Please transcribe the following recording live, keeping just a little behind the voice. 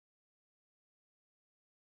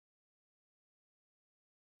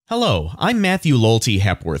Hello, I'm Matthew Loel T.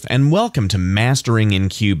 Hepworth, and welcome to Mastering in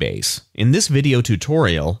Cubase. In this video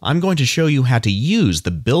tutorial, I'm going to show you how to use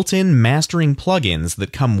the built-in mastering plugins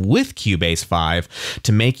that come with Cubase 5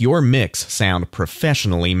 to make your mix sound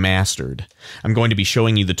professionally mastered. I'm going to be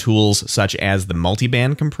showing you the tools such as the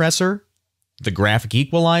multiband compressor, the graphic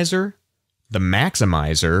equalizer, the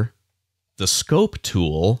maximizer, the scope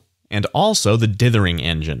tool, and also the dithering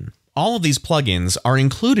engine. All of these plugins are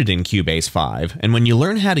included in Cubase 5, and when you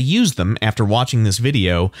learn how to use them after watching this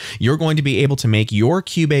video, you're going to be able to make your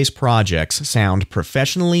Cubase projects sound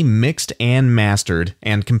professionally mixed and mastered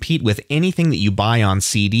and compete with anything that you buy on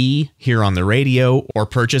CD, hear on the radio, or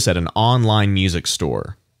purchase at an online music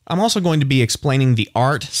store. I'm also going to be explaining the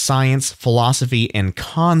art, science, philosophy, and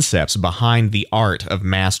concepts behind the art of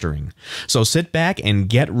mastering. So sit back and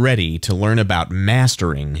get ready to learn about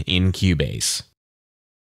mastering in Cubase.